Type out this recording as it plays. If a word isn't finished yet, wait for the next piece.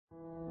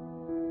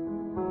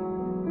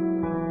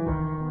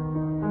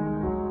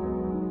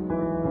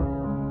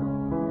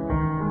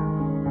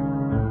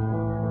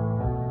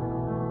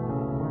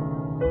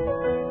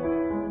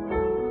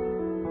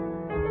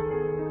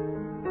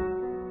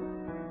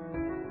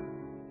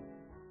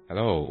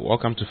Hello,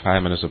 welcome to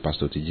 5 Minutes of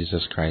Pastor to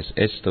Jesus Christ.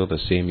 It's still the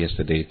same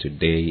yesterday,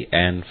 today,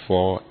 and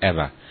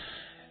forever.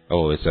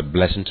 Oh, it's a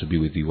blessing to be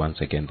with you once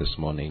again this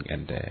morning,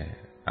 and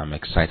I'm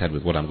excited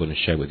with what I'm going to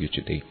share with you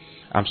today.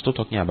 I'm still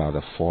talking about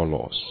the 4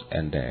 laws,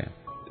 and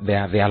there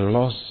are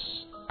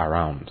laws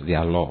around. There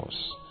are laws.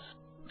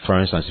 For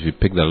instance, if you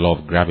pick the law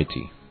of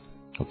gravity,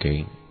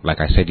 okay, like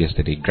I said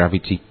yesterday,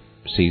 gravity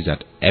says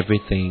that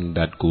everything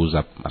that goes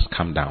up must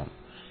come down.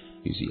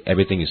 You see,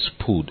 everything is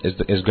pulled.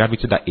 It's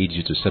gravity that aids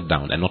you to sit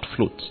down and not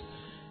float.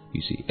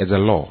 You see, it's a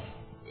law.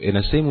 In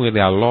the same way,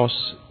 there are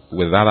laws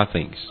with other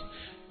things.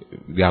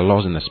 There are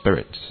laws in the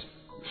spirit.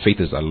 Faith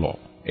is a law.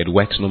 It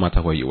works no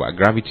matter where you are.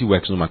 Gravity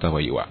works no matter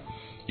where you are.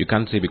 You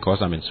can't say because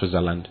I'm in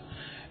Switzerland,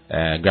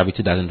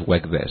 gravity doesn't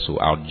work there, so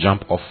I'll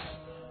jump off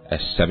a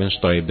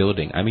 7-story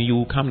building. I mean, you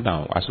will come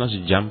down. As soon as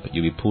you jump,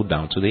 you'll be pulled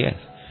down to the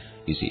earth.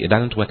 You see, it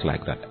doesn't work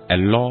like that. A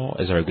law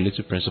is a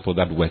regulatory principle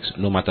that works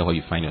no matter where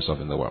you find yourself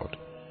in the world.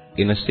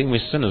 In the same way,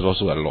 sin is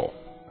also a law.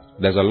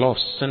 There's a law of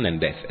sin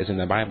and death. It's in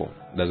the Bible.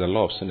 There's a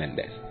law of sin and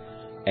death.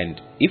 And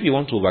if you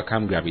want to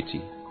overcome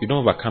gravity, you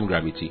don't overcome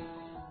gravity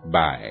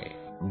by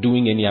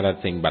doing any other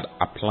thing but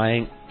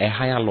applying a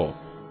higher law.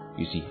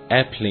 You see,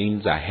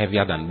 airplanes are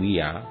heavier than we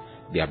are.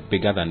 They are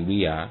bigger than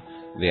we are.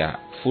 They are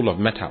full of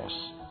metals.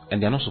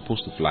 And they're not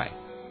supposed to fly.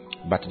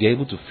 But they're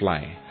able to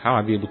fly. How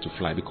are they able to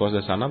fly? Because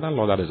there's another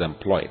law that is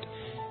employed,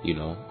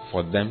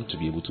 for them to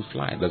be able to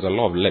fly. There's a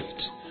law of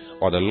lift,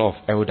 or the law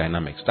of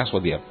aerodynamics. That's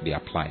what they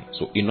apply.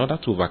 So in order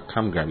to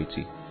overcome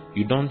gravity,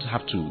 you don't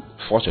have to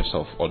force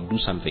yourself or do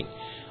something.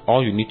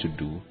 All you need to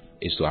do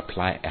is to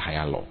apply a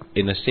higher law.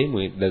 In the same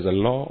way, there's a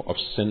law of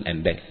sin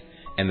and death,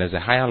 and there's a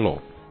higher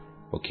law.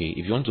 Okay,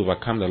 if you want to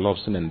overcome the law of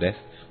sin and death,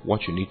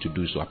 what you need to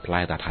do is to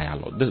apply that higher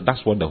law.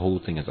 That's what the whole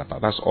thing is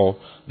about. That's all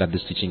that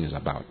this teaching is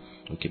about.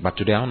 Okay, but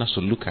today I want us to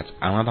look at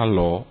another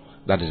law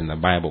that is in the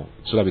Bible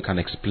so that we can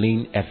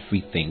explain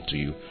everything to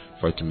you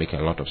for it to make a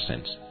lot of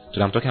sense.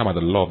 So I'm talking about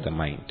the law of the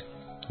mind.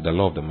 The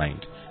law of the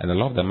mind. And the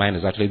law of the mind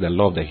is actually the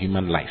law of the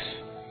human life.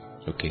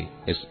 Okay.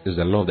 It's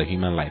the law of the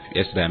human life.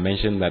 Yesterday I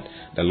mentioned that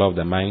the law of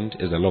the mind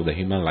is the law of the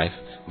human life.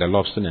 The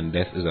law of sin and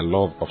death is the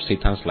law of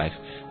Satan's life.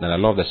 Then the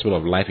law of the spirit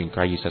of life in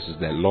Christ Jesus is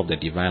the law of the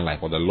divine life,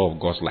 or the law of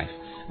God's life.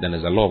 Then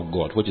there's the law of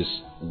God, which is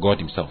God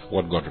himself,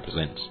 what God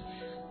represents.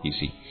 You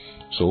see.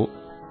 So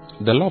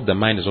the law of the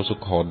mind is also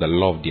called the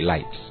law of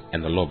delight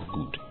and the law of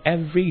good.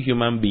 Every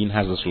human being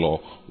has this law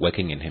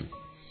working in him.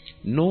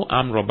 No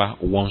armed robber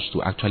wants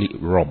to actually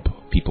rob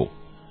people.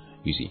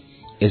 You see,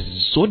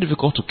 it's so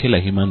difficult to kill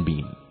a human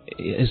being.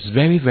 It's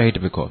very, very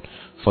difficult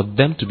for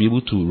them to be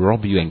able to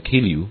rob you and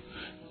kill you.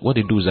 What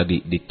they do is that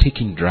they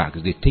take in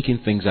drugs, they take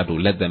in things that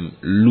will let them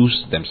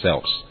lose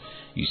themselves.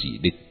 You see,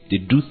 they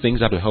do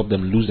things that will help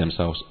them lose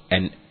themselves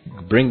and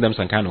bring them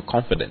some kind of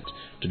confidence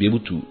to be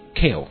able to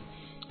kill.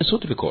 It's so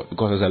difficult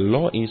because there's a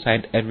law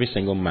inside every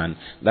single man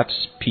that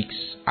speaks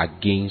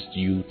against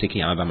you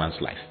taking another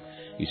man's life.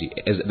 You see,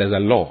 there's a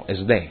law,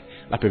 it's there,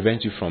 that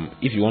prevents you from,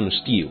 if you want to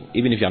steal,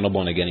 even if you're not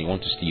born again and you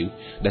want to steal,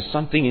 there's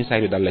something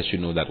inside you that lets you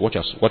know that what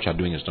you're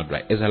doing is not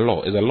right. It's a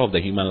law of the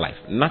human life.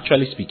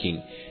 Naturally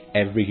speaking,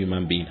 every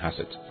human being has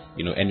it.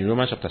 And in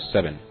Romans chapter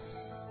 7,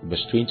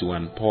 verse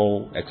 21,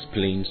 Paul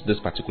explains this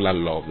particular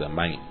law of the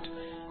mind.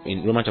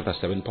 In Romans chapter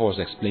 7, Paul was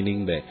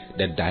explaining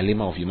the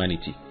dilemma of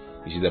humanity.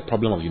 You see, the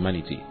problem of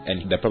humanity.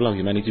 And the problem of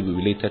humanity will be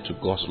related to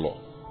God's law.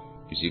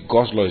 You see,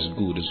 God's law is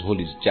good, is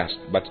holy, is just,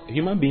 but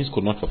human beings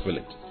could not fulfill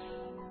it.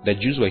 The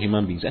Jews were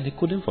human beings and they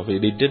couldn't fulfill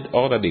it. They did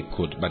all that they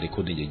could, but they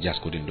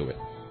just couldn't do it.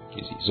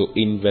 You see, so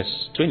in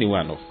verse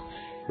 21 of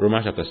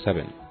Romans chapter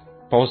 7,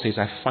 Paul says,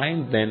 I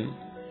find then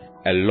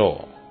a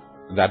law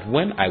that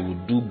when I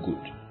would do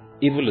good,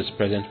 evil is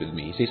present with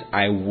me. He says,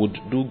 I would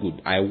do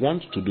good. I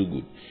want to do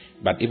good,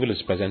 but evil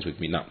is present with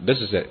me. Now, this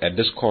is a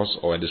discourse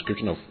or a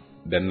description of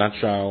the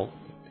natural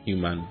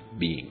human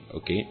being.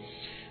 Okay.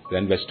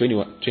 Then verse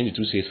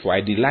 22 says, for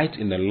I delight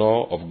in the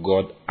law of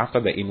God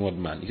after the inward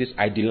man. He says,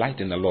 I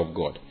delight in the law of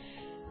God.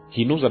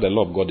 He knows that the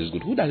law of God is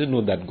good. Who doesn't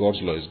know that God's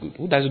law is good?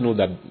 Who doesn't know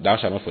that thou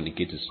shalt not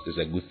fornicate is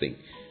a good thing?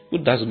 Who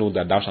doesn't know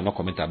that thou shalt not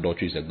commit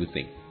adultery is a good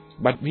thing?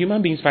 But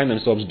human beings find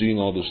themselves doing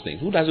all those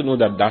things. Who doesn't know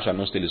that thou shalt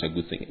not steal is a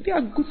good thing? They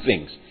are good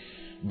things.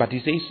 But he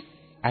says,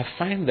 I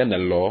find then the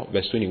law,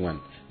 verse 21,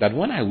 that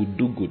when I would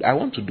do good, I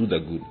want to do the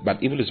good,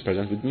 but evil is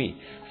present with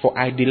me. For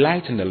I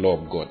delight in the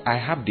law of God. I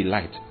have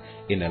delight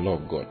in the law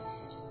of God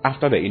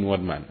after the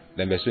inward man.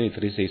 Then verse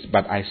 23 says,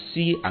 but I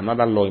see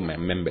another law in my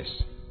members,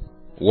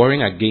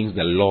 warring against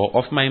the law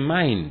of my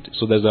mind.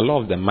 So there's the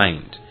law of the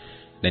mind.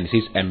 Then it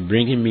says, and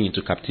bringing me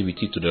into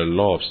captivity to the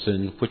law of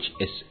sin which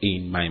is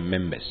in my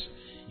members.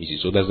 You see,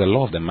 so there's the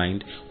law of the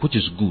mind, which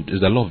is good.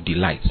 It's the law of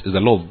delight. It's the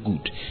law of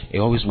good. It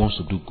always wants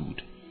to do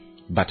good.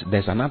 But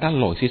there's another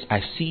law. It says,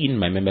 I see in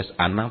my members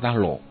another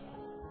law.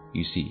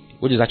 You see,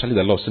 which is actually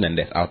the law of sin and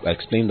death. I'll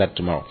explain that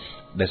tomorrow.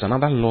 There's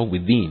another law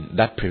within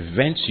that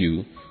prevents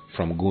you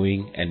from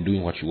going and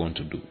doing what you want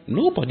to do.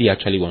 Nobody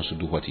actually wants to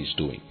do what he's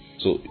doing.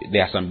 So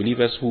there are some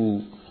believers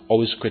who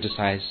always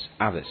criticize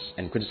others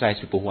and criticize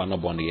people who are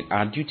not born again.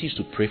 Our duty is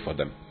to pray for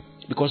them.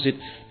 Because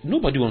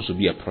nobody wants to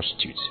be a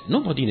prostitute.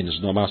 Nobody in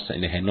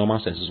her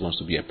normal senses wants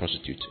to be a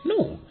prostitute.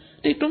 No,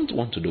 they don't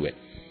want to do it.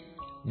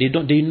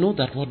 They know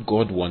that what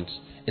God wants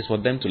is for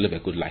them to live a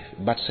good life.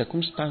 But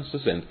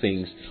circumstances and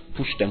things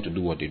push them to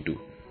do what they do.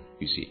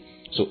 You see.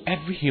 So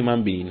every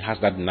human being has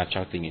that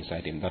natural thing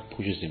inside him that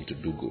pushes him to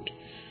do good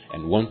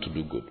and want to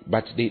do good.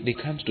 But they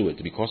can't do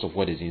it because of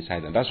what is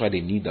inside them. That's why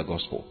they need the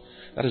gospel.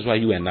 That is why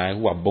you and I,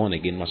 who are born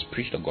again, must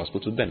preach the gospel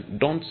to them.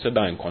 Don't sit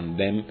down and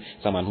condemn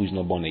someone who is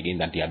not born again,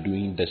 that they are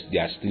doing this, they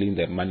are stealing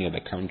the money of the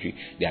country,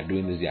 they are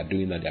doing this, they are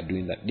doing that, they are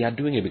doing that. They are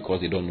doing it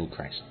because they don't know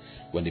Christ.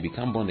 When they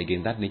become born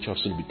again, that nature of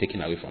sin will be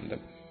taken away from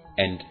them.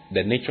 And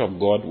the nature of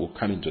God will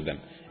come into them.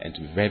 And it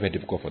will be very, very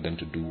difficult for them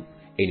to do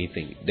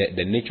anything.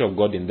 The nature of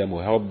God in them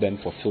will help them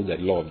fulfill the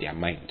law of their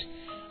mind.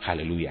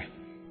 Hallelujah.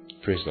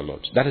 Praise the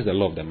Lord. That is the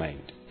law of the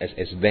mind.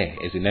 It's there.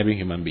 It's in every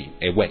human being.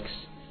 It works.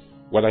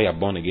 Whether you are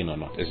born again or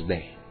not, it's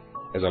there.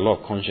 There's a law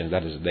of conscience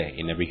that is there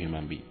in every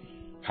human being.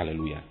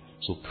 Hallelujah.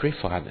 So pray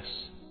for others.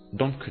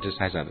 Don't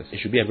criticize others. It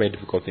should be a very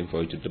difficult thing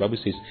for you to do. The Bible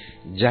says,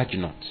 judge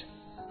not.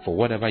 For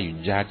whatever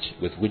you judge,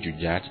 with which you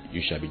judge,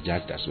 you shall be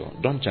judged as well.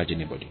 Don't judge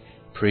anybody.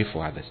 Pray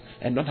for others.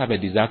 And don't have a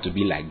desire to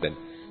be like them.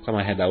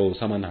 Someone heard that,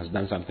 someone has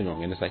done something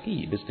wrong. And it's like,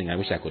 hey, this thing, I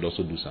wish I could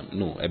also do something.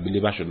 No, a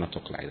believer should not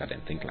talk like that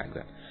and think like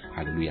that.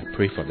 Hallelujah.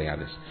 Pray for the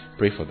others.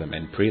 Pray for them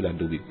and pray that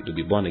they'll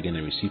be born again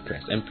and receive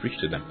Christ. And preach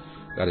to them.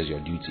 That is your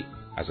duty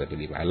as a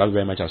believer. I love you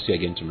very much. I'll see you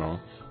again tomorrow.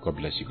 God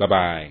bless you.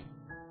 Bye-bye.